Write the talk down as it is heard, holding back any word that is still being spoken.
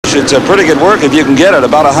finish. It's a pretty good work if you can get it.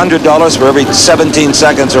 About $100 for every 17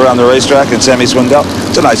 seconds around the racetrack in Sammy Swindell.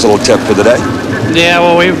 It's a nice little tip for the day. Yeah,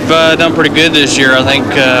 well, we've done pretty good this year. I think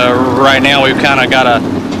right now we've kind of got a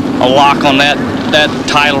lock on that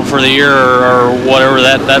title for the year or whatever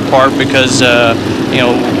that part, because you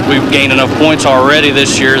know, we've gained enough points already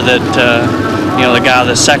this year that you know, the guy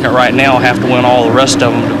that's second right now will have to win all the rest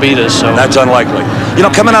of them to beat us. So that's unlikely. You know,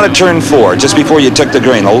 coming out of turn 4, just before you took the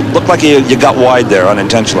green, it looked like you got wide there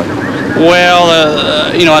unintentionally. Well,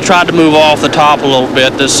 you know, I tried to move off the top a little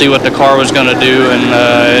bit to see what the car was going to do, and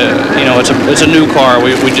you know, it's a new car.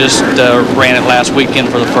 We just ran it last weekend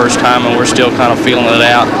for the first time, and we're still kind of feeling it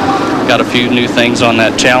out. Got a few new things on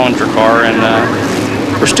that Challenger car, and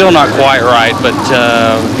we're still not quite right, but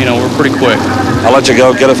you know, we're pretty quick. I'll let you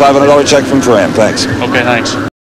go. Get a $500 check from Fran. Thanks. Okay, thanks.